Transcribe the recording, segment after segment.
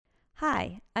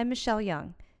Hi, I'm Michelle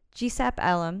Young, GSAP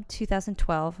alum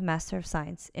 2012 Master of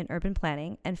Science in Urban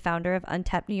Planning and founder of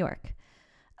Untapped New York.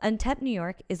 Untapped New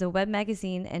York is a web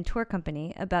magazine and tour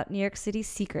company about New York City's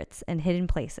secrets and hidden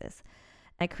places.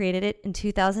 I created it in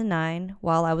 2009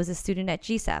 while I was a student at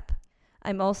GSAP.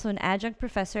 I'm also an adjunct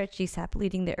professor at GSAP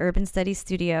leading the Urban Studies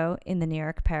Studio in the New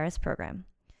York-Paris program.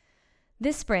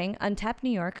 This spring, Untapped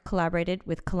New York collaborated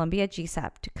with Columbia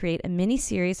GSAP to create a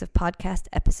mini-series of podcast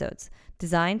episodes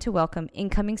designed to welcome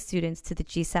incoming students to the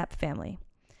GSAP family.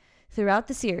 Throughout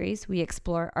the series, we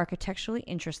explore architecturally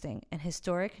interesting and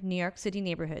historic New York City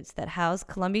neighborhoods that house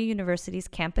Columbia University's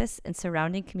campus and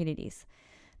surrounding communities.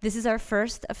 This is our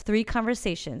first of 3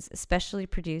 conversations especially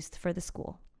produced for the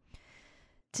school.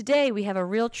 Today, we have a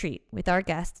real treat with our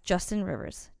guest, Justin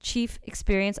Rivers, Chief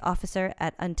Experience Officer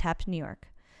at Untapped New York.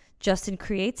 Justin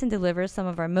creates and delivers some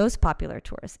of our most popular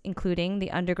tours, including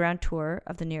the underground tour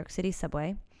of the New York City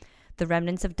subway, the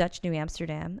remnants of Dutch New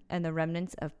Amsterdam, and the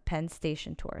remnants of Penn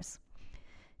Station tours.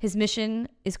 His mission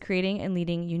is creating and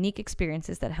leading unique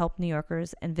experiences that help New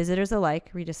Yorkers and visitors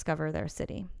alike rediscover their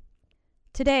city.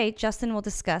 Today, Justin will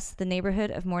discuss the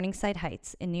neighborhood of Morningside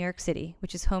Heights in New York City,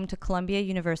 which is home to Columbia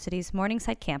University's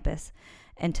Morningside campus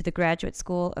and to the Graduate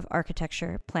School of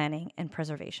Architecture, Planning, and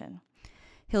Preservation.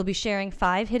 He'll be sharing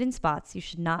 5 hidden spots you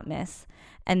should not miss,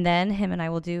 and then him and I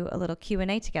will do a little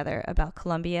Q&A together about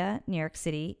Columbia, New York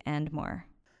City, and more.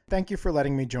 Thank you for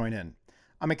letting me join in.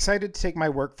 I'm excited to take my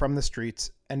work from the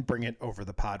streets and bring it over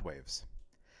the pod waves.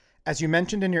 As you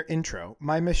mentioned in your intro,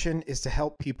 my mission is to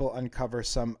help people uncover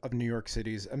some of New York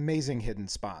City's amazing hidden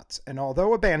spots. And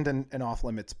although abandoned and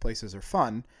off-limits places are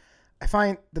fun, I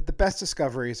find that the best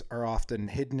discoveries are often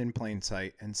hidden in plain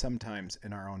sight and sometimes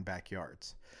in our own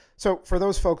backyards. So for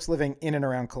those folks living in and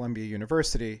around Columbia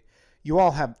University, you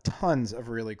all have tons of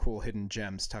really cool hidden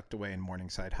gems tucked away in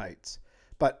Morningside Heights.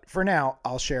 But for now,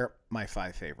 I'll share my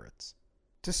 5 favorites.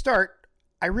 To start,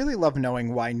 I really love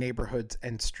knowing why neighborhoods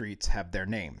and streets have their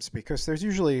names, because there's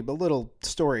usually a little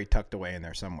story tucked away in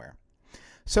there somewhere.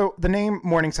 So the name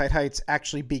Morningside Heights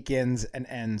actually begins and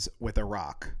ends with a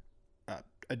rock,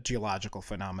 a geological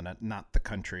phenomenon, not the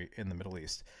country in the Middle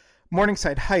East.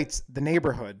 Morningside Heights, the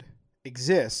neighborhood,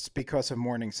 exists because of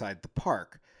Morningside, the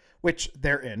park, which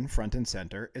therein, front and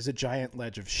center, is a giant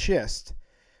ledge of schist,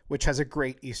 which has a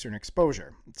great eastern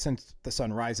exposure. Since the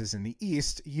sun rises in the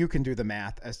east, you can do the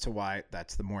math as to why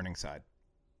that's the Morningside.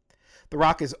 The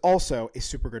rock is also a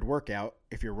super good workout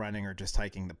if you're running or just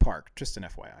hiking the park, just an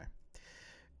FYI.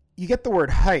 You get the word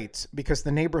heights because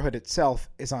the neighborhood itself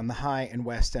is on the high and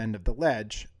west end of the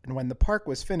ledge, and when the park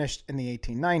was finished in the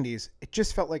 1890s, it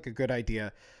just felt like a good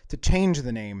idea to change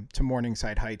the name to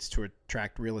Morningside Heights to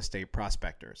attract real estate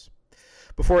prospectors.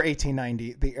 Before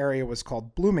 1890, the area was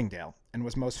called Bloomingdale and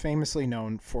was most famously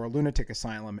known for a lunatic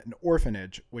asylum and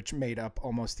orphanage, which made up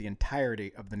almost the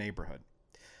entirety of the neighborhood.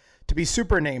 To be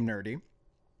super name nerdy,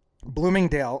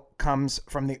 Bloomingdale comes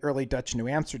from the early Dutch New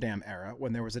Amsterdam era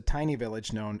when there was a tiny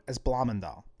village known as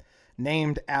Bloemendaal,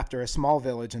 named after a small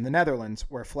village in the Netherlands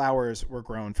where flowers were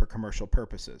grown for commercial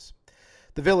purposes.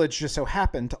 The village just so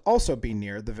happened to also be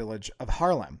near the village of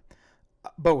Haarlem,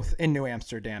 both in New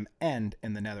Amsterdam and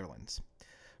in the Netherlands.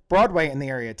 Broadway in the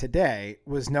area today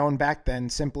was known back then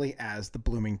simply as the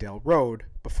Bloomingdale Road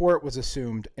before it was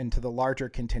assumed into the larger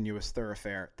continuous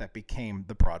thoroughfare that became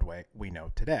the Broadway we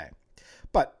know today.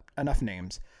 But enough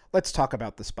names. Let's talk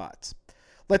about the spots.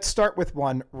 Let's start with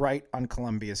one right on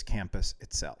Columbia's campus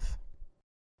itself.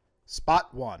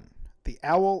 Spot 1, the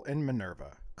Owl in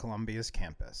Minerva, Columbia's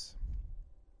campus.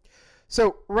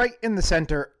 So right in the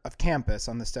center of campus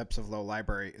on the steps of Low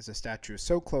Library is a statue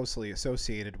so closely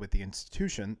associated with the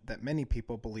institution that many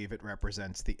people believe it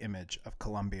represents the image of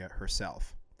Columbia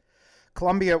herself.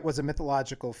 Columbia was a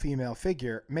mythological female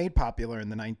figure made popular in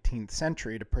the 19th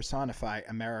century to personify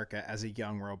America as a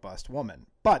young, robust woman.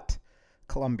 But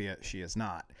Columbia, she is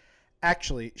not.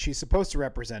 Actually, she's supposed to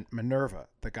represent Minerva,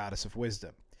 the goddess of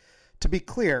wisdom. To be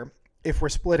clear, if we're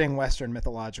splitting Western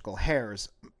mythological hairs,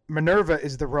 Minerva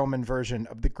is the Roman version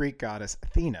of the Greek goddess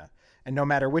Athena, and no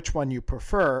matter which one you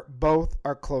prefer, both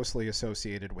are closely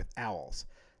associated with owls.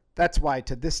 That's why,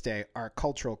 to this day, our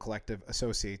cultural collective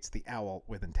associates the owl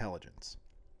with intelligence.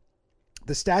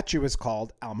 The statue is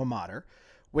called Alma Mater,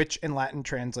 which in Latin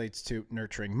translates to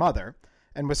nurturing mother,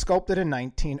 and was sculpted in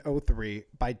 1903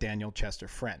 by Daniel Chester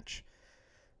French.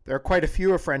 There are quite a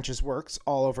few of French's works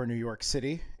all over New York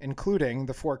City, including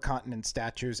the 4 continent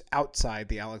statues outside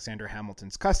the Alexander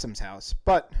Hamilton's Customs House,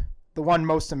 but the one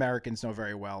most Americans know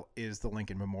very well is the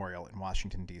Lincoln Memorial in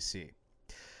Washington, D.C.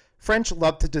 French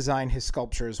loved to design his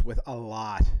sculptures with a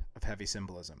lot of heavy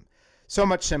symbolism. So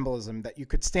much symbolism that you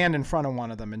could stand in front of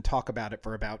one of them and talk about it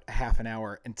for about a half an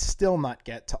hour and still not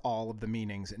get to all of the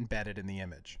meanings embedded in the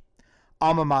image.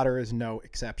 Alma mater is no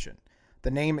exception. The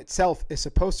name itself is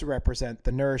supposed to represent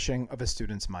the nourishing of a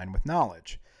student's mind with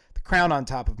knowledge. The crown on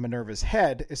top of Minerva's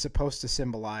head is supposed to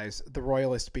symbolize the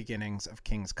royalist beginnings of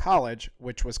King's College,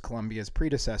 which was Columbia's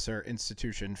predecessor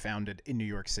institution founded in New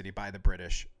York City by the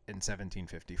British in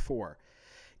 1754.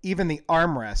 Even the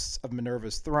armrests of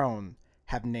Minerva's throne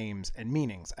have names and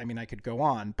meanings. I mean, I could go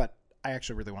on, but I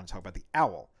actually really want to talk about the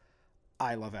owl.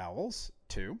 I love owls,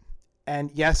 too. And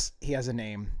yes, he has a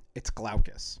name. It's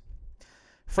Glaucus.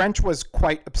 French was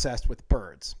quite obsessed with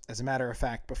birds. As a matter of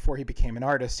fact, before he became an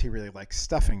artist, he really liked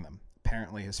stuffing them.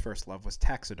 Apparently, his first love was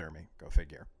taxidermy. Go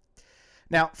figure.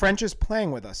 Now, French is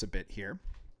playing with us a bit here.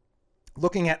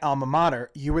 Looking at Alma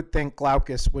Mater, you would think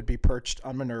Glaucus would be perched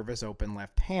on Minerva's open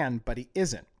left hand, but he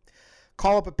isn't.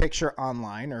 Call up a picture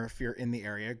online, or if you're in the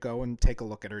area, go and take a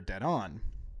look at her dead on.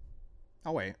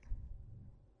 I'll wait.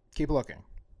 Keep looking.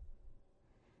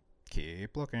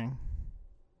 Keep looking.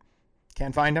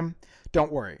 Can't find him?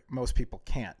 Don't worry, most people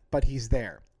can't, but he's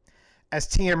there. As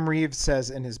T.M. Reeves says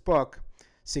in his book,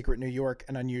 Secret New York,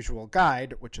 An Unusual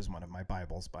Guide, which is one of my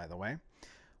Bibles, by the way,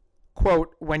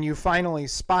 quote, when you finally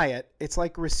spy it, it's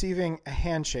like receiving a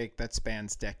handshake that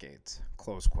spans decades,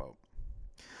 close quote.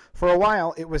 For a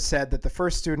while, it was said that the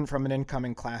first student from an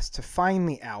incoming class to find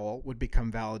the owl would become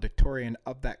valedictorian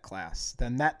of that class.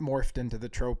 Then that morphed into the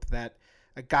trope that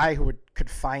a guy who could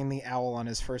find the owl on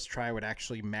his first try would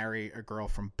actually marry a girl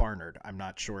from Barnard. I'm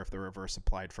not sure if the reverse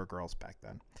applied for girls back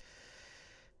then.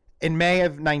 In May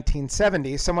of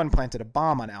 1970, someone planted a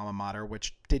bomb on Alma Mater,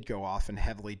 which did go off and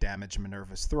heavily damaged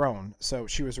Minerva's throne. So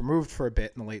she was removed for a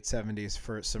bit in the late 70s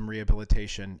for some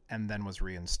rehabilitation and then was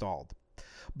reinstalled.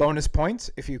 Bonus points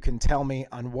if you can tell me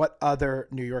on what other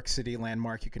New York City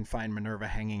landmark you can find Minerva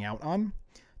hanging out on.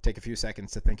 Take a few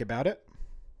seconds to think about it.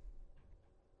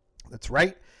 That's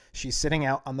right. She's sitting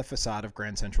out on the facade of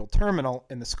Grand Central Terminal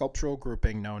in the sculptural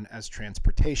grouping known as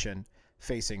Transportation,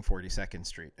 facing 42nd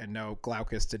Street. And no,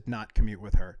 Glaucus did not commute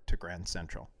with her to Grand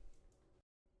Central.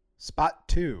 Spot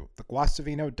 2, the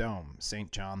Guastavino Dome,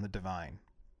 St. John the Divine.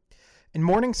 In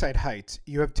Morningside Heights,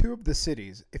 you have two of the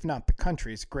city's, if not the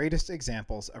country's, greatest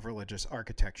examples of religious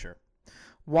architecture.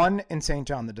 One in St.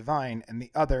 John the Divine and the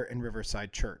other in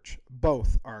Riverside Church.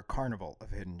 Both are a carnival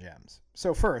of hidden gems.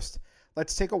 So first,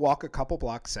 let's take a walk a couple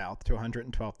blocks south to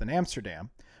 112th and Amsterdam,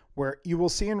 where you will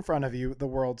see in front of you the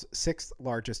world's 6th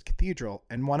largest cathedral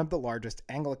and one of the largest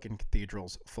Anglican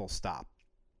cathedrals, full stop.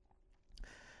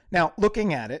 Now,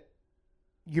 looking at it,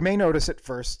 you may notice at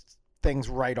first things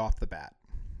right off the bat.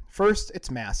 First, it's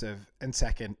massive, and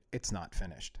second, it's not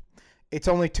finished. It's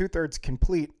only 2/3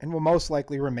 complete and will most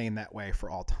likely remain that way for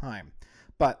all time.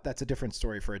 But that's a different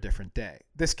story for a different day.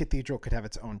 This cathedral could have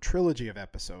its own trilogy of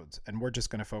episodes, and we're just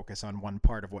going to focus on one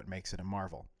part of what makes it a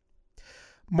marvel.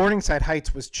 Morningside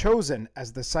Heights was chosen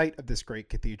as the site of this great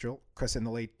cathedral because in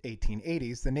the late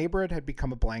 1880s, the neighborhood had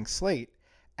become a blank slate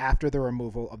after the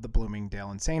removal of the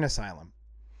Bloomingdale Insane Asylum.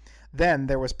 Then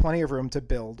there was plenty of room to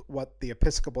build what the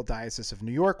Episcopal Diocese of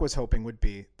New York was hoping would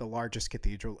be the largest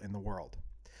cathedral in the world.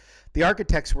 The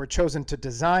architects who were chosen to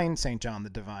design St. John the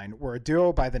Divine were a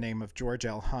duo by the name of George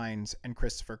L. Hines and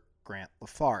Christopher Grant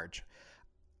Lafarge.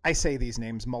 I say these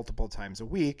names multiple times a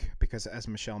week because, as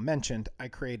Michelle mentioned, I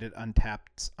created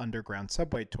Untapped's underground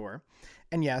subway tour.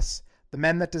 And yes, the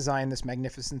men that designed this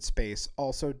magnificent space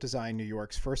also designed New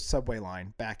York's first subway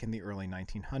line back in the early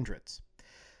 1900s.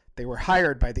 They were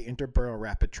hired by the Interborough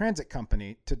Rapid Transit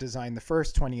Company to design the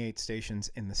first 28 stations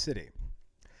in the city.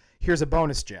 Here's a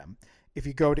bonus gem. If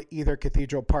you go to either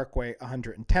Cathedral Parkway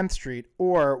 110th Street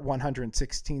or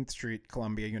 116th Street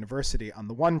Columbia University on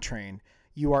the 1 train,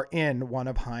 you are in one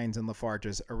of Hines and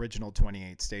Lafarge's original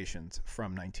 28 stations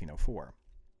from 1904.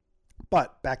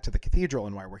 But back to the cathedral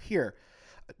and why we're here.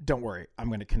 Don't worry, I'm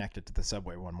going to connect it to the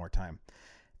subway one more time.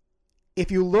 If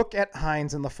you look at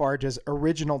Hines and Lafarge's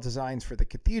original designs for the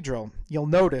cathedral, you'll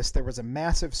notice there was a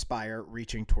massive spire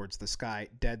reaching towards the sky,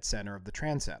 dead center of the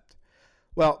transept.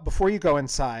 Well, before you go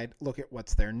inside, look at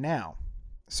what's there now.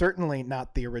 Certainly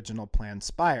not the original planned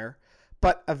spire,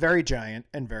 but a very giant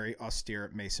and very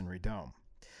austere masonry dome.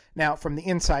 Now, from the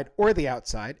inside or the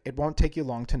outside, it won't take you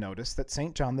long to notice that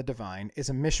St. John the Divine is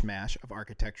a mishmash of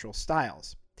architectural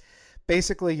styles.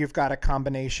 Basically, you've got a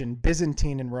combination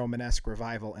Byzantine and Romanesque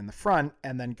revival in the front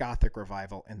and then Gothic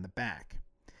revival in the back.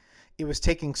 It was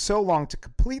taking so long to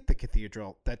complete the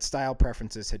cathedral that style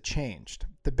preferences had changed.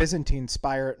 The Byzantine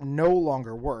spire no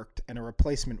longer worked and a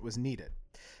replacement was needed.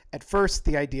 At first,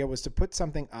 the idea was to put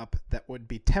something up that would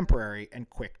be temporary and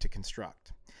quick to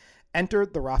construct. Enter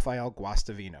the Raphael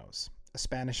Guastavinos. a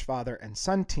Spanish father and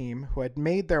son team who had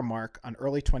made their mark on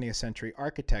early 20th century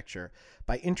architecture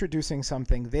by introducing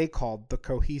something they called the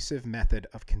cohesive method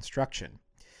of construction.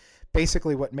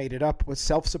 Basically, what made it up was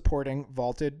self-supporting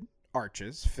vaulted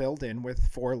arches filled in with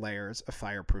 4 layers of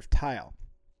fireproof tile.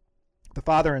 The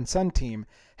father and son team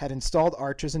had installed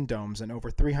arches and domes in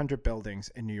over 300 buildings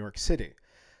in New York City.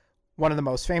 One of the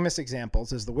most famous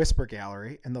examples is the Whisper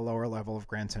Gallery in the lower level of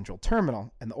Grand Central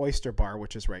Terminal and the Oyster Bar,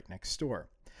 which is right next door.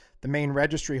 The main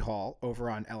registry hall over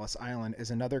on Ellis Island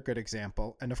is another good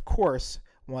example, and of course,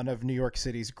 one of New York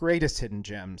City's greatest hidden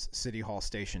gems, City Hall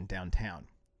Station downtown.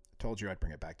 I told you I'd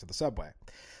bring it back to the subway.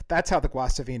 That's how the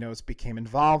Guastavinos became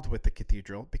involved with the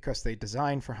cathedral, because they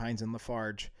designed for Hines and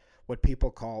Lafarge what people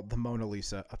call the Mona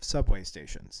Lisa of subway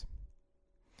stations.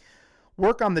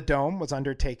 Work on the dome was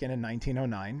undertaken in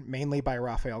 1909, mainly by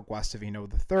Rafael Guastavino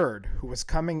III, who was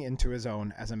coming into his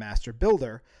own as a master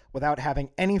builder without having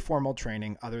any formal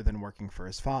training other than working for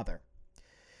his father.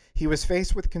 He was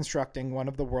faced with constructing one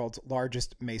of the world's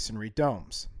largest masonry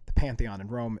domes. The Pantheon in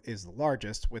Rome is the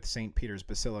largest, with St. Peter's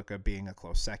Basilica being a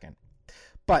close second.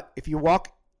 But if you walk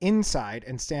inside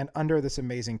and stand under this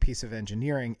amazing piece of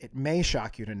engineering, it may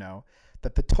shock you to know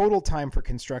that the total time for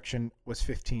construction was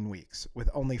 15 weeks, with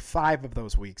only 5 of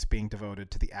those weeks being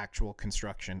devoted to the actual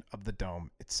construction of the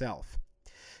dome itself.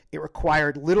 It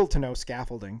required little to no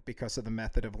scaffolding because of the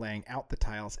method of laying out the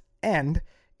tiles, and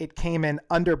it came in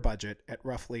under budget at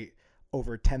roughly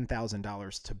over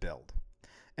 $10,000 to build.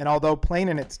 And although plain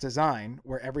in its design,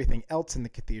 where everything else in the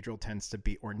cathedral tends to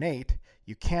be ornate,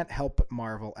 you can't help but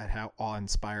marvel at how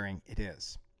awe-inspiring it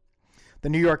is. The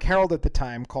New York Herald at the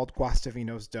time called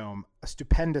Guastavino's dome a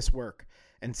stupendous work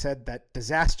and said that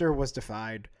disaster was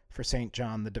defied for St.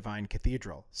 John the Divine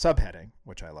Cathedral. Subheading,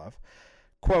 which I love,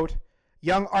 quote,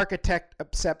 "Young architect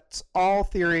accepts all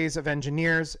theories of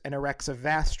engineers and erects a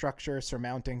vast structure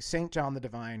surmounting St. John the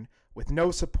Divine with no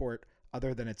support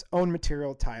other than its own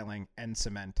material tiling and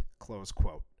cement," close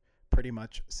quote. Pretty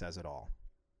much says it all.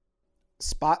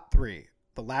 Spot 3,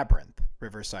 the Labyrinth,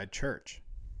 Riverside Church.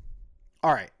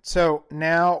 All right, so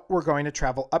now we're going to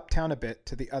travel uptown a bit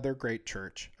to the other great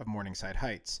church of Morningside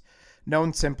Heights,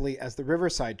 known simply as the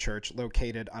Riverside Church,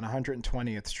 located on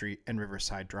 120th Street and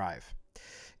Riverside Drive.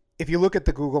 If you look at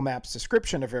the Google Maps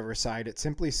description of Riverside, it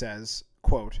simply says,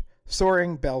 quote,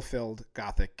 "Soaring bell-filled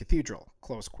Gothic cathedral,"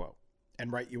 close quote.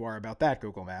 And right you are about that,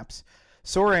 Google Maps.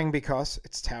 Soaring because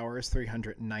its tower is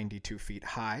 392 feet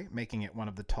high, making it one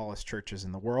of the tallest churches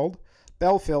in the world.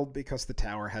 Bell-filled because the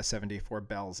tower has 74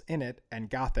 bells in it,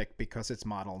 and Gothic because it's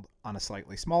modeled on a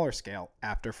slightly smaller scale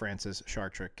after France's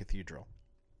Chartres Cathedral.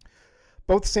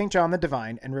 Both St. John the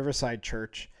Divine and Riverside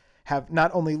Church have not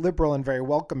only liberal and very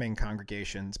welcoming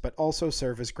congregations, but also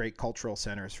serve as great cultural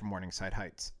centers for Morningside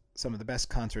Heights. Some of the best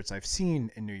concerts I've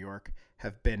seen in New York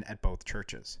have been at both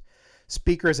churches.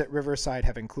 Speakers at Riverside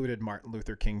have included Martin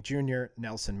Luther King Jr.,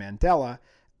 Nelson Mandela,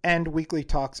 and weekly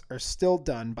talks are still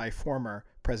done by former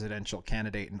presidential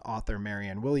candidate and author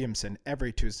Marianne Williamson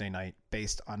every Tuesday night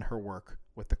based on her work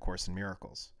with the Course in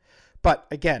Miracles. But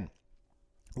again,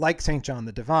 like St. John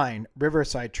the Divine,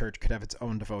 Riverside Church could have its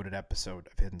own devoted episode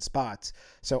of Hidden Spots,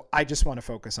 so I just want to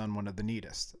focus on one of the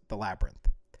neatest, the Labyrinth.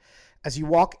 As you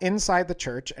walk inside the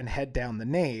church and head down the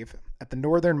nave, at the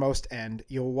northernmost end,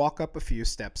 you'll walk up a few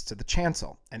steps to the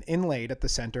chancel, and inlaid at the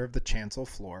center of the chancel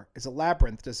floor is a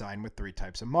labyrinth designed with 3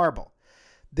 types of marble.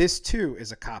 This, too,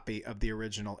 is a copy of the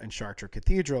original in Chartres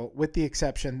Cathedral, with the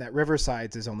exception that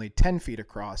Riverside's is only 10 feet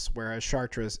across, whereas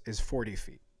Chartres is 40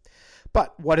 feet.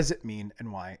 But what does it mean,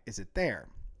 and why is it there?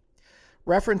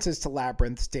 References to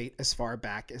labyrinths date as far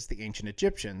back as the ancient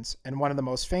Egyptians, and one of the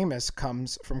most famous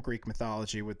comes from Greek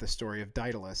mythology with the story of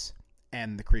Daedalus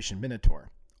and the Cretan Minotaur.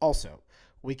 Also,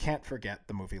 we can't forget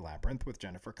the movie Labyrinth with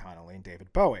Jennifer Connelly and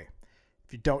David Bowie.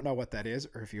 If you don't know what that is,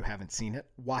 or if you haven't seen it,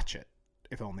 watch it,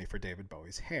 if only for David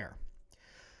Bowie's hair.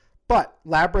 But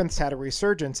labyrinths had a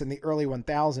resurgence in the early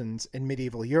 1000s in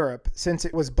medieval Europe, since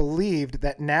it was believed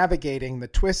that navigating the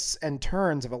twists and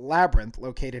turns of a labyrinth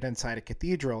located inside a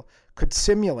cathedral could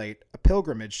simulate a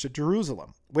pilgrimage to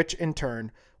Jerusalem, which in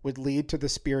turn would lead to the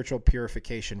spiritual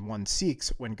purification one seeks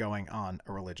when going on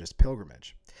a religious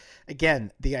pilgrimage.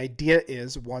 Again, the idea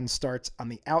is one starts on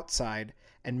the outside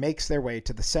and makes their way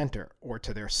to the center, or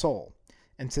to their soul.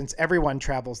 And since everyone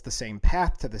travels the same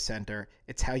path to the center,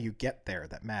 it's how you get there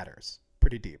that matters.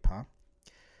 Pretty deep, huh?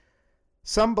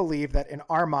 Some believe that in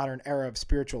our modern era of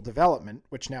spiritual development,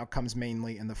 which now comes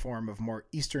mainly in the form of more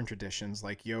Eastern traditions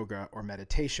like yoga or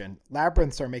meditation,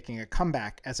 labyrinths are making a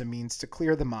comeback as a means to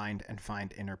clear the mind and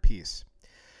find inner peace.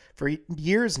 For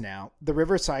years now, the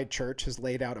Riverside Church has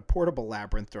laid out a portable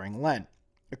labyrinth during Lent.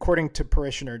 According to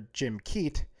parishioner Jim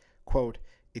Keat, quote,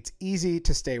 "It's easy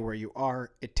to stay where you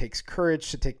are. It takes courage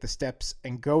to take the steps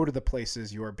and go to the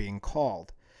places you are being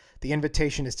called. The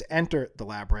invitation is to enter the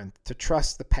labyrinth, to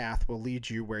trust the path will lead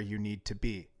you where you need to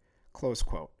be." Close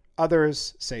quote.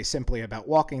 Others say simply about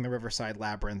walking the Riverside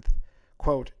Labyrinth,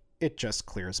 quote, "It just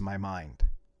clears my mind."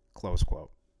 Close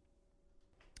quote.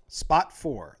 Spot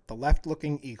 4, the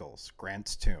left-looking eagles,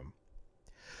 Grant's Tomb.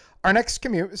 Our next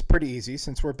commute is pretty easy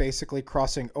since we're basically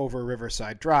crossing over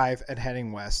Riverside Drive and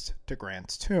heading west to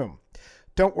Grant's Tomb.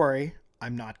 Don't worry,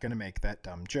 I'm not going to make that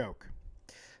dumb joke.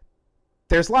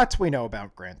 There's lots we know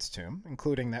about Grant's Tomb,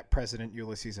 including that President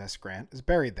Ulysses S. Grant is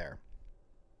buried there.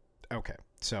 Okay,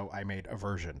 so I made a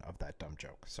version of that dumb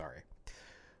joke, sorry.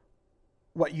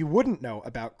 What you wouldn't know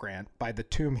about Grant by the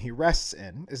tomb he rests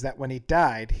in is that when he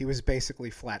died, he was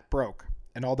basically flat broke.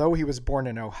 And although he was born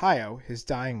in Ohio, his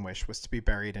dying wish was to be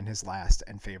buried in his last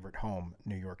and favorite home,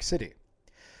 New York City.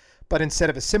 But instead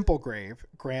of a simple grave,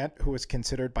 Grant, who was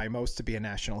considered by most to be a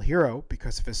national hero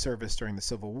because of his service during the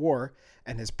Civil War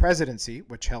and his presidency,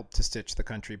 which helped to stitch the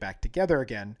country back together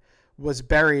again, was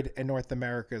buried in North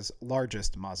America's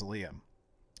largest mausoleum.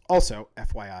 Also,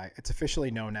 FYI, it's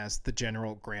officially known as the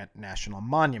General Grant National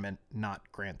Monument, not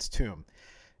Grant's Tomb,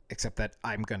 except that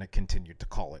I'm going to continue to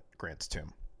call it Grant's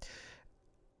Tomb.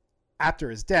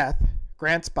 After his death,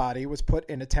 Grant's body was put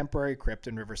in a temporary crypt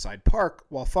in Riverside Park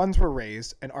while funds were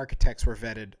raised and architects were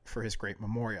vetted for his great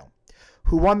memorial.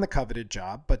 Who won the coveted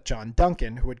job but John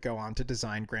Duncan, who would go on to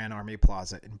design Grand Army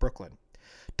Plaza in Brooklyn.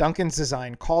 Duncan's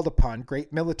design called upon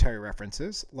great military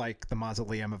references like the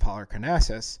Mausoleum of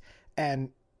Halicarnassus and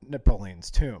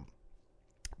Napoleon's tomb.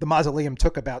 The mausoleum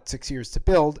took about 6 years to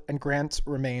build, and Grant's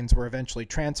remains were eventually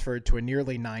transferred to a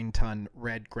nearly 9-ton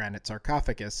red granite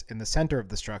sarcophagus in the center of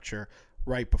the structure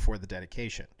right before the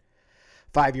dedication.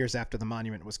 5 years after the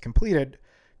monument was completed,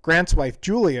 Grant's wife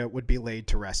Julia would be laid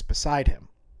to rest beside him.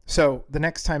 So the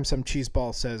next time some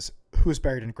cheeseball says, "Who's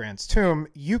buried in Grant's tomb?"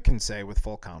 you can say with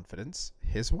full confidence,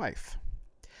 his wife.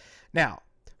 Now,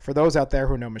 for those out there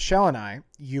who know Michelle and I,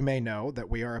 you may know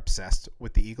that we are obsessed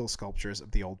with the eagle sculptures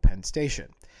of the old Penn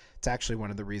Station. It's actually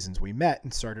one of the reasons we met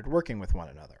and started working with one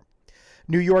another.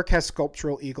 New York has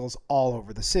sculptural eagles all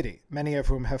over the city, many of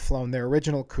whom have flown their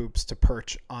original coops to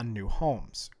perch on new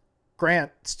homes.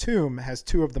 Grant's tomb has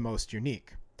two of the most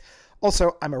unique.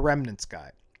 Also, I'm a remnants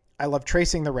guy. I love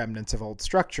tracing the remnants of old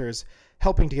structures,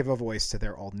 helping to give a voice to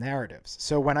their old narratives.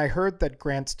 So when I heard that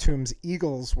Grant's tomb's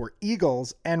eagles were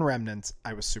eagles and remnants,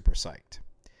 I was super psyched.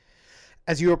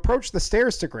 As you approach the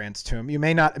stairs to Grant's tomb, you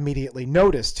may not immediately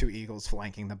notice two eagles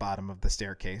flanking the bottom of the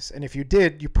staircase, and if you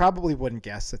did, you probably wouldn't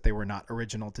guess that they were not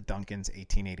original to Duncan's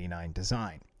 1889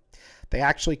 design. They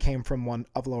actually came from one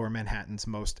of Lower Manhattan's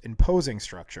most imposing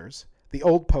structures, the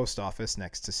old post office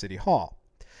next to City Hall.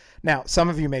 Now, some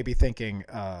of you may be thinking,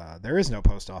 there is no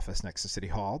post office next to City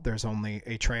Hall. There's only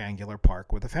a triangular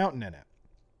park with a fountain in it.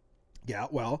 Yeah,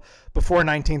 well, before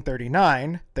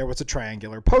 1939, there was a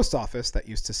triangular post office that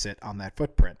used to sit on that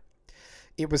footprint.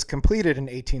 It was completed in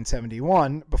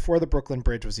 1871 before the Brooklyn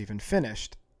Bridge was even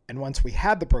finished, and once we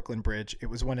had the Brooklyn Bridge, it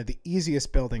was one of the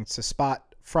easiest buildings to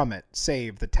spot from it,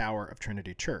 save the Tower of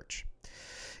Trinity Church.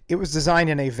 It was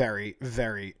designed in a very,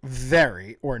 very,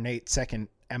 very ornate Second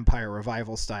Empire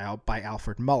Revival style by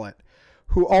Alfred Mullett,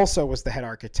 who also was the head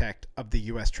architect of the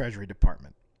U.S. Treasury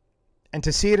Department. And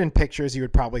to see it in pictures, you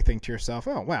would probably think to yourself,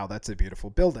 oh, wow, that's a beautiful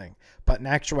building. But in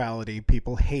actuality,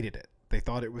 people hated it. They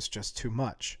thought it was just too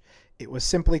much. It was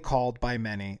simply called by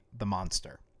many the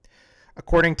monster.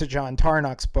 According to John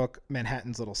Tarnock's book,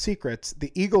 Manhattan's Little Secrets,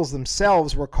 the eagles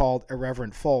themselves were called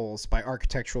irreverent foals by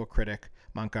architectural critic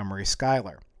Montgomery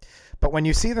Schuyler. But when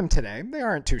you see them today, they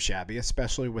aren't too shabby,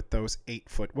 especially with those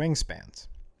 8-foot wingspans.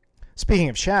 Speaking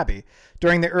of shabby,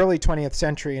 during the early 20th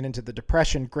century and into the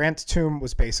Depression, Grant's tomb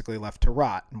was basically left to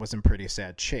rot and was in pretty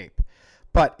sad shape.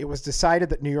 But it was decided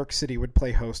that New York City would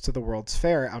play host to the World's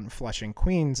Fair out in Flushing,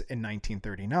 Queens in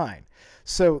 1939.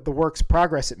 So the Works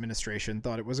Progress Administration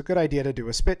thought it was a good idea to do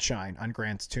a spitshine on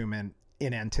Grant's tomb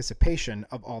in anticipation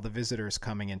of all the visitors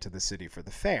coming into the city for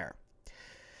the fair.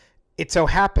 It so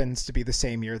happens to be the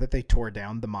same year that they tore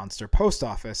down the monster post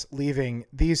office, leaving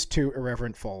these two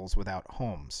irreverent foals without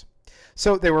homes.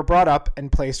 So they were brought up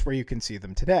and placed where you can see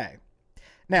them today.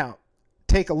 Now,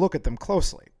 take a look at them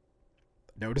closely.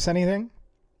 Notice anything?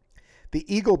 The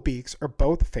eagle beaks are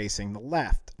both facing the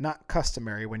left, not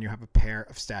customary when you have a pair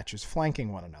of statues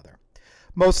flanking one another.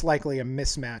 Most likely a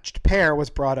mismatched pair was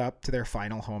brought up to their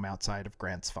final home outside of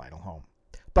Grant's final home.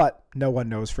 But no one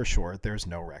knows for sure, there's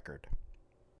no record.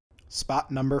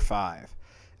 Spot number 5,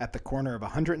 at the corner of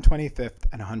 125th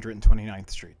and 129th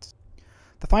Streets.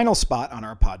 The final spot on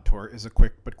our pod tour is a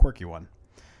quick but quirky one.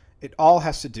 It all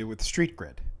has to do with street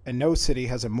grid, and no city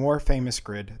has a more famous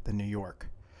grid than New York.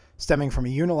 Stemming from a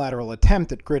unilateral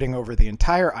attempt at gridding over the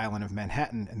entire island of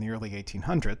Manhattan in the early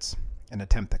 1800s, an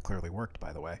attempt that clearly worked,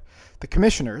 by the way, the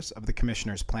commissioners of the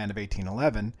Commissioner's Plan of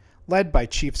 1811, led by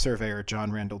Chief Surveyor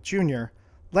John Randall Jr.,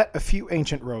 let a few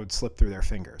ancient roads slip through their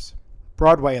fingers.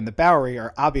 Broadway and the Bowery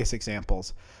are obvious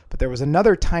examples, but there was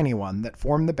another tiny one that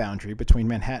formed the boundary between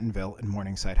Manhattanville and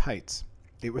Morningside Heights.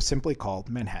 It was simply called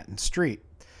Manhattan Street,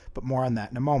 but more on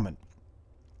that in a moment.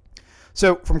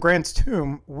 So from Grant's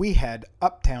Tomb, we head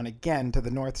uptown again to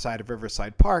the north side of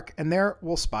Riverside Park, and there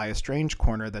we'll spy a strange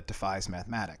corner that defies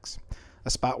mathematics, a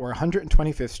spot where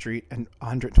 125th Street and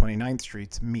 129th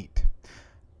Streets meet.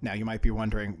 Now you might be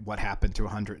wondering what happened to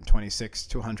 126th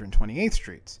to 128th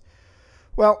Streets.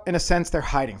 Well, in a sense, they're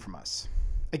hiding from us.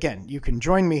 Again, you can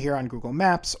join me here on Google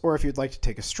Maps, or if you'd like to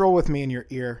take a stroll with me in your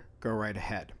ear, go right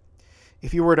ahead.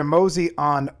 If you were to mosey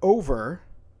on over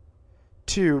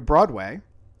to Broadway,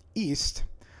 east,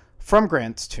 from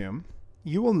Grant's Tomb,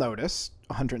 you will notice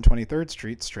 123rd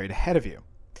Street straight ahead of you.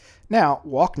 Now,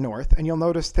 walk north and you'll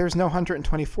notice there's no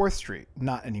 124th Street,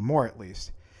 not anymore at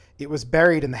least. It was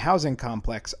buried in the housing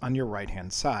complex on your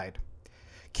right-hand side.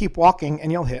 Keep walking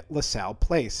and you'll hit LaSalle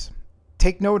Place.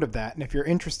 Take note of that, and if you're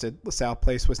interested, LaSalle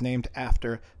Place was named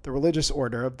after the religious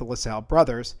order of the LaSalle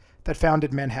brothers that founded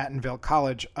Manhattanville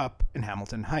College up in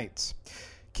Hamilton Heights.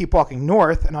 Keep walking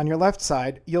north, and on your left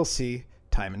side, you'll see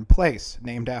Timon Place,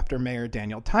 named after Mayor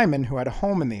Daniel Timon, who had a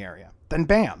home in the area. Then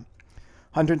bam,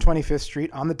 125th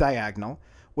Street on the diagonal,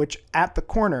 which at the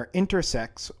corner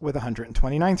intersects with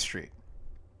 129th Street.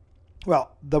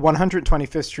 Well, the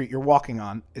 125th Street you're walking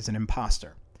on is an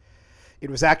imposter. It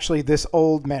was actually this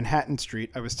old Manhattan Street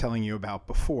I was telling you about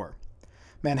before.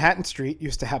 Manhattan Street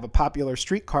used to have a popular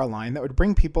streetcar line that would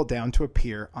bring people down to a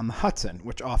pier on the Hudson,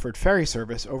 which offered ferry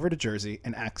service over to Jersey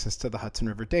and access to the Hudson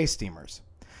River Day steamers.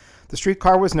 The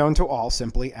streetcar was known to all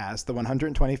simply as the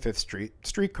 125th Street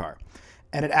streetcar,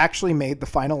 and it actually made the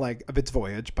final leg of its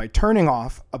voyage by turning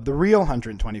off of the real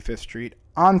 125th Street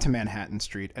onto Manhattan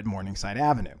Street at Morningside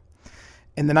Avenue.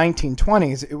 In the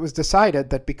 1920s, it was decided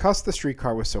that because the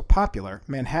streetcar was so popular,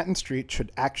 Manhattan Street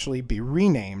should actually be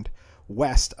renamed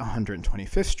West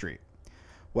 125th Street.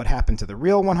 What happened to the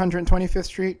real 125th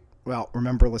Street? Well,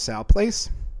 remember LaSalle Place?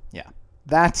 Yeah,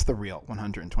 that's the real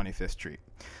 125th Street.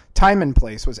 Timon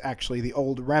Place was actually the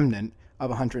old remnant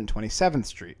of 127th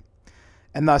Street.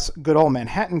 And thus, good old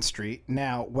Manhattan Street,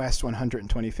 now West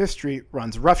 125th Street,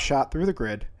 runs roughshod through the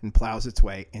grid and plows its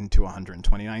way into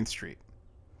 129th Street.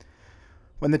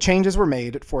 When the changes were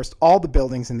made, it forced all the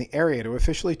buildings in the area to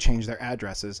officially change their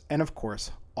addresses, and of course,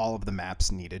 all of the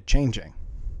maps needed changing.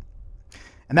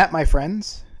 And that, my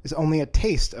friends, is only a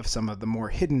taste of some of the more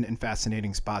hidden and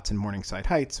fascinating spots in Morningside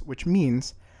Heights, which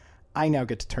means I now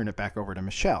get to turn it back over to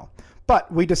Michelle.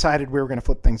 But we decided we were going to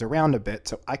flip things around a bit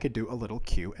so I could do a little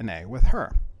Q&A with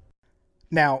her.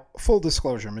 Now, full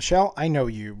disclosure, Michelle, I know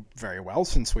you very well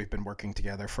since we've been working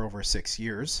together for over 6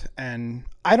 years, and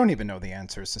I don't even know the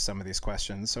answers to some of these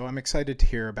questions, so I'm excited to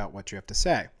hear about what you have to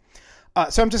say.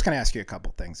 So I'm just going to ask you a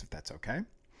couple things, if that's okay.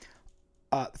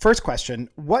 First question,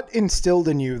 what instilled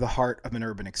in you the heart of an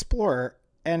urban explorer,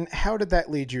 and how did that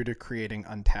lead you to creating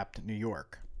Untapped New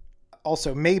York?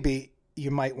 Also, maybe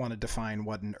you might want to define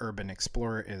what an urban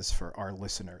explorer is for our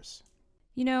listeners.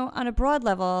 You know, on a broad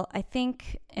level, I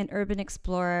think an urban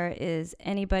explorer is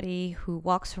anybody who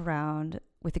walks around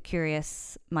with a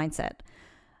curious mindset.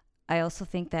 I also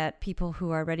think that people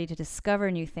who are ready to discover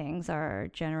new things are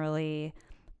generally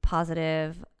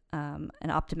positive and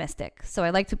optimistic. So I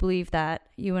like to believe that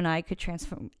you and I could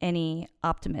transform any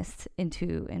optimist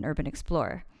into an urban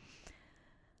explorer.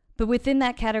 But within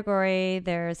that category,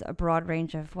 there's a broad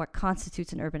range of what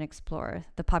constitutes an urban explorer.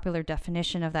 The popular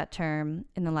definition of that term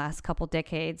in the last couple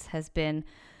decades has been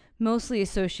mostly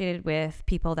associated with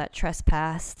people that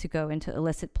trespass to go into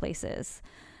illicit places.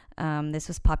 This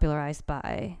was popularized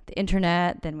by the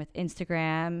internet, then with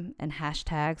Instagram and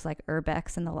hashtags like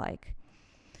urbex and the like.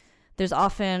 There's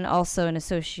often also an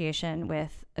association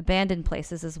with abandoned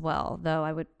places as well, though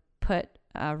I would put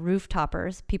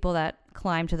rooftoppers, people that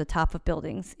climb to the top of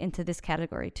buildings, into this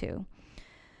category too.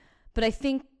 But I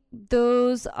think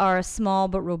those are a small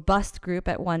but robust group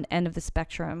at one end of the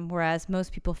spectrum, whereas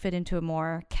most people fit into a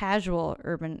more casual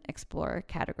urban explorer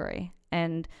category,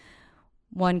 and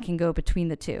one can go between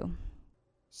the two.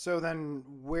 So then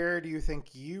where do you think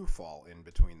you fall in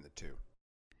between the two?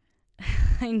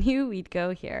 I knew we'd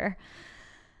go here.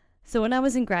 So when I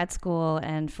was in grad school,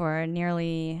 and for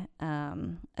nearly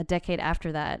a decade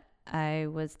after that, I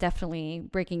was definitely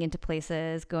breaking into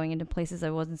places, going into places I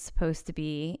wasn't supposed to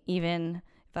be, even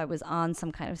if I was on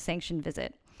some kind of sanctioned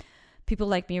visit. people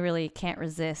like me really can't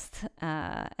resist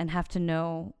and have to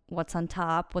know what's on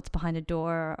top, what's behind a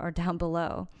door, or down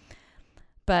below.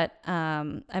 But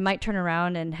I might turn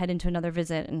around and head into another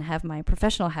visit and have my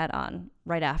professional hat on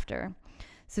right after.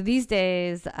 So these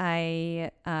days,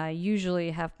 I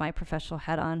usually have my professional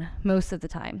hat on most of the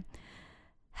time.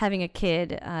 Having a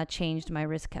kid changed my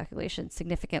risk calculation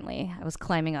significantly. I was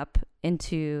climbing up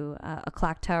into a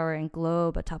clock tower and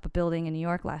globe atop a building in New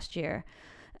York last year,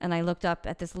 and I looked up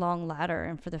at this long ladder,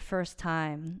 and for the first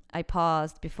time, I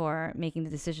paused before making the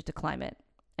decision to climb it.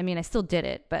 I mean, I still did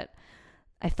it, but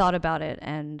I thought about it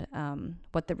and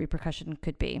what the repercussion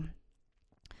could be.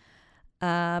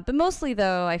 But mostly,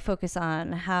 though, I focus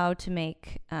on how to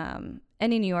make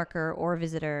any New Yorker or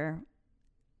visitor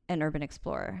an urban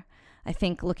explorer. I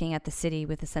think looking at the city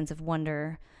with a sense of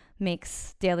wonder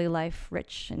makes daily life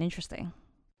rich and interesting.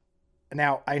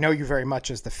 Now, I know you very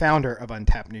much as the founder of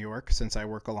Untapped New York, since I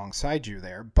work alongside you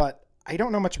there, but I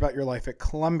don't know much about your life at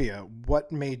Columbia.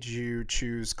 What made you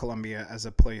choose Columbia as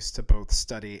a place to both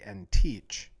study and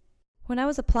teach? When I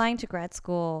was applying to grad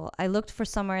school, I looked for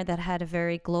somewhere that had a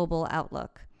very global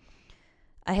outlook.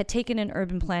 I had taken an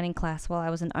urban planning class while I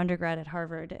was an undergrad at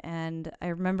Harvard, and I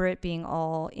remember it being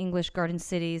all English garden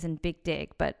cities and big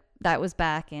dig, but that was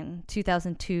back in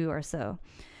 2002 or so.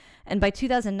 And by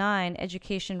 2009,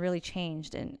 education really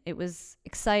changed, and it was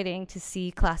exciting to see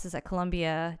classes at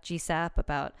Columbia, GSAPP,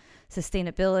 about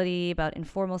sustainability, about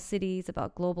informal cities,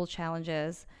 about global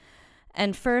challenges.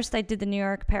 And first, I did the New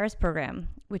York-Paris program,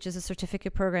 which is a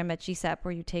certificate program at GSAPP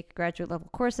where you take graduate level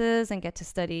courses and get to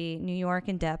study New York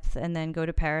in depth and then go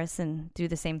to Paris and do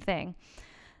the same thing.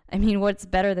 I mean, what's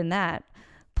better than that?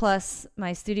 Plus,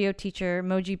 my studio teacher,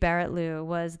 Moji Barrett-Liu,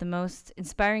 was the most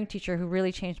inspiring teacher who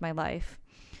really changed my life.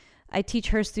 I teach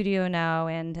her studio now,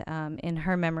 and in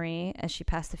her memory, as she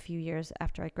passed a few years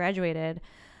after I graduated,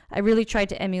 I really tried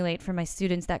to emulate for my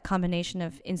students that combination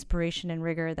of inspiration and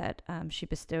rigor that she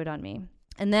bestowed on me.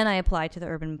 And then I applied to the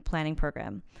urban planning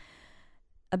program.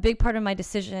 A big part of my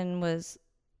decision was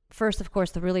first, of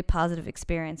course, the really positive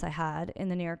experience I had in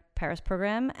the New York-Paris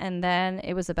program, and then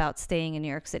it was about staying in New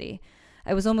York City.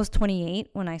 I was almost 28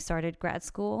 when I started grad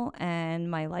school,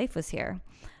 and my life was here.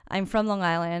 I'm from Long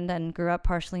Island and grew up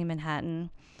partially in Manhattan.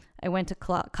 I went to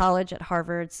college at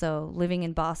Harvard, so living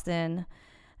in Boston,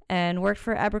 and worked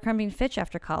for Abercrombie & Fitch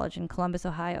after college in Columbus,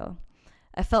 Ohio.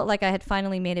 I felt like I had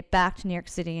finally made it back to New York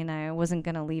City and I wasn't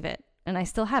going to leave it, and I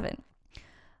still haven't.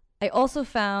 I also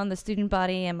found the student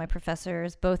body and my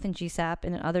professors, both in GSAPP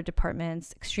and in other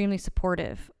departments, extremely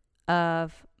supportive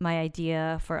of my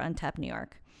idea for Untapped New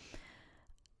York.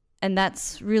 And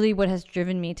that's really what has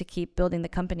driven me to keep building the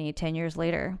company 10 years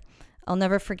later. I'll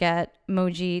never forget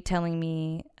Moji telling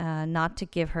me not to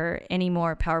give her any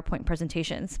more PowerPoint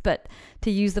presentations, but to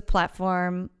use the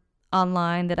platform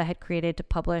online that I had created to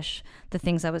publish the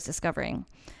things I was discovering.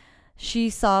 She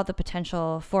saw the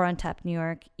potential for Untapped New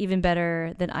York even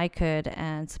better than I could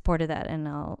and supported that, and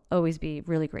I'll always be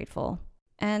really grateful.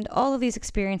 And all of these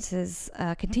experiences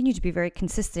continue to be very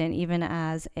consistent even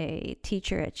as a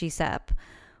teacher at GSAPP,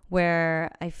 where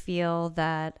I feel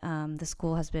that the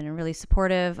school has been really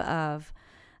supportive of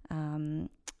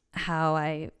how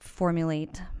I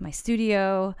formulate my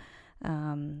studio,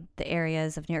 the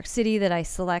areas of New York City that I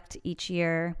select each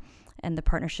year, and the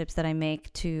partnerships that I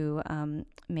make to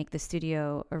make the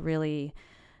studio a really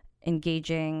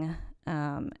engaging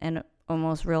and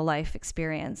almost real-life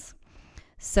experience.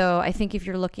 So I think if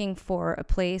you're looking for a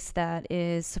place that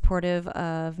is supportive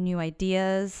of new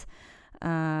ideas,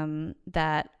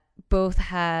 that both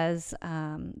has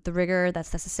the rigor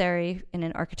that's necessary in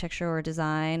an architecture or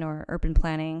design or urban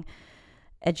planning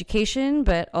education,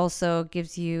 but also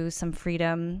gives you some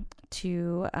freedom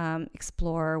to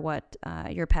explore what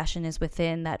your passion is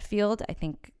within that field, I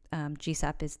think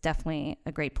GSAPP is definitely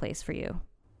a great place for you.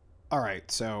 All right,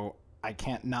 so I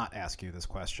can't not ask you this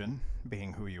question,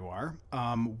 being who you are.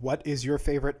 What is your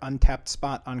favorite untapped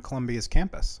spot on Columbia's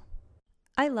campus?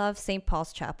 I love St.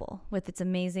 Paul's Chapel with its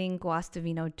amazing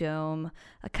Guastavino dome,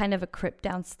 a kind of a crypt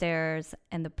downstairs,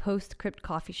 and the Post-Crypt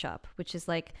Coffee Shop, which is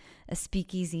like a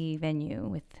speakeasy venue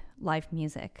with live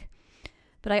music.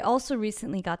 But I also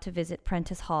recently got to visit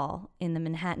Prentice Hall in the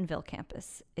Manhattanville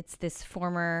campus. It's this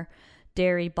former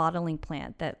dairy bottling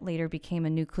plant that later became a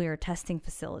nuclear testing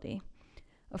facility.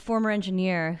 A former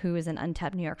engineer who is an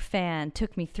Untapped New York fan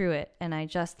took me through it, and I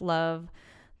just love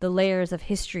the layers of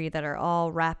history that are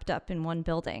all wrapped up in one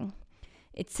building.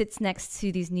 It sits next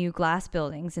to these new glass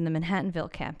buildings in the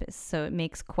Manhattanville campus, so it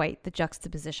makes quite the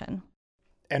juxtaposition.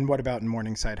 And what about in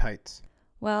Morningside Heights?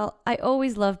 Well, I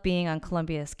always love being on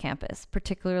Columbia's campus,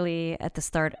 particularly at the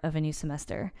start of a new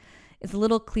semester. It's a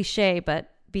little cliche,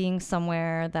 but being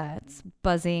somewhere that's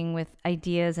buzzing with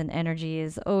ideas and energy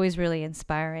is always really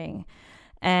inspiring,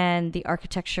 and the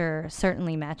architecture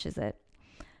certainly matches it.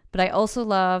 But I also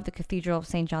love the Cathedral of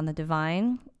St. John the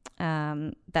Divine.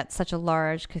 That's such a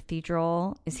large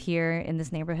cathedral, is here in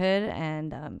this neighborhood,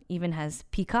 and even has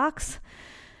peacocks.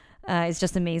 It's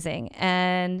just amazing.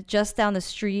 And just down the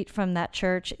street from that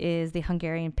church is the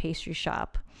Hungarian pastry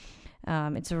shop.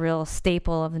 It's a real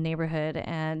staple of the neighborhood,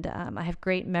 and I have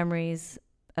great memories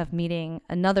of meeting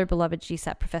another beloved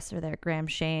GSAPP professor there, Graham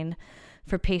Shane,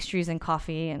 for pastries and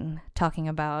coffee and talking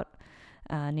about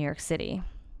New York City.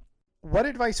 What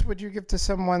advice would you give to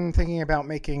someone thinking about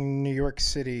making New York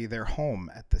City their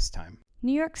home at this time?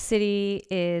 New York City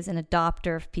is an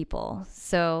adopter of people.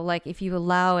 So, like, if you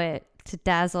allow it to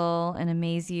dazzle and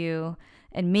amaze you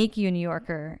and make you a New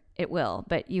Yorker, it will.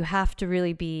 But you have to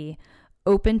really be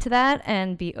open to that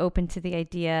and be open to the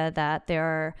idea that there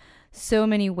are so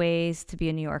many ways to be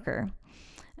a New Yorker.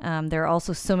 There are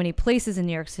also so many places in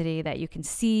New York City that you can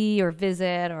see or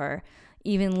visit or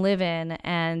even live in,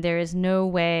 and there is no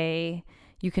way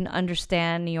you can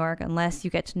understand New York unless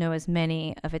you get to know as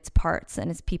many of its parts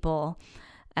and its people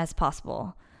as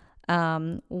possible.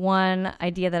 One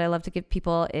idea that I love to give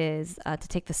people is to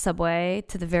take the subway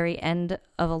to the very end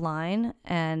of a line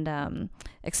and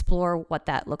explore what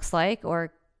that looks like,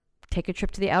 or take a trip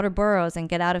to the outer boroughs and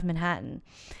get out of Manhattan.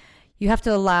 You have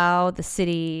to allow the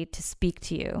city to speak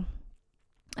to you.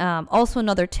 Also,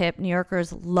 another tip, New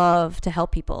Yorkers love to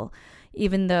help people,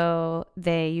 even though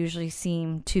they usually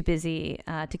seem too busy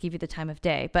to give you the time of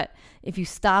day. But if you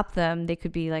stop them, they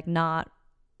could be like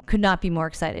could not be more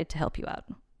excited to help you out.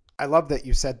 I love that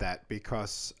you said that,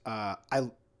 because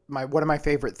one of my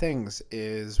favorite things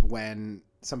is when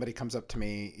somebody comes up to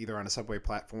me either on a subway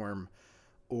platform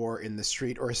or in the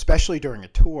street, or especially during a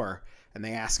tour, and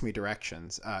they ask me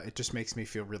directions. It just makes me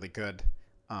feel really good,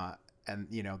 and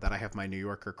that I have my New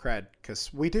Yorker cred,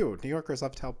 because we do. New Yorkers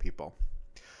love to help people.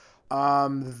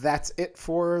 That's it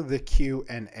for the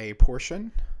Q&A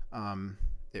portion.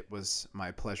 It was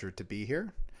my pleasure to be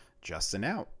here. Justin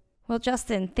out. Well,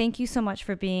 Justin, thank you so much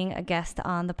for being a guest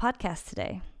on the podcast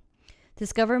today.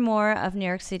 Discover more of New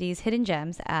York City's hidden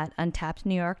gems at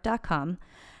untappednewyork.com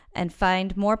and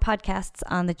find more podcasts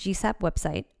on the GSAPP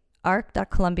website,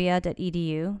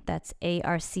 arch.columbia.edu. That's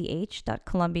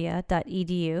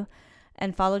arch.columbia.edu.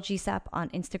 And follow GSAPP on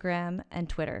Instagram and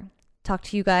Twitter. Talk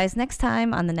to you guys next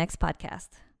time on the next podcast.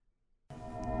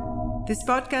 This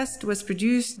podcast was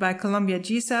produced by Columbia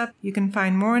GSAPP. You can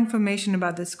find more information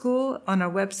about the school on our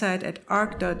website at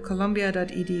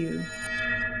arch.columbia.edu.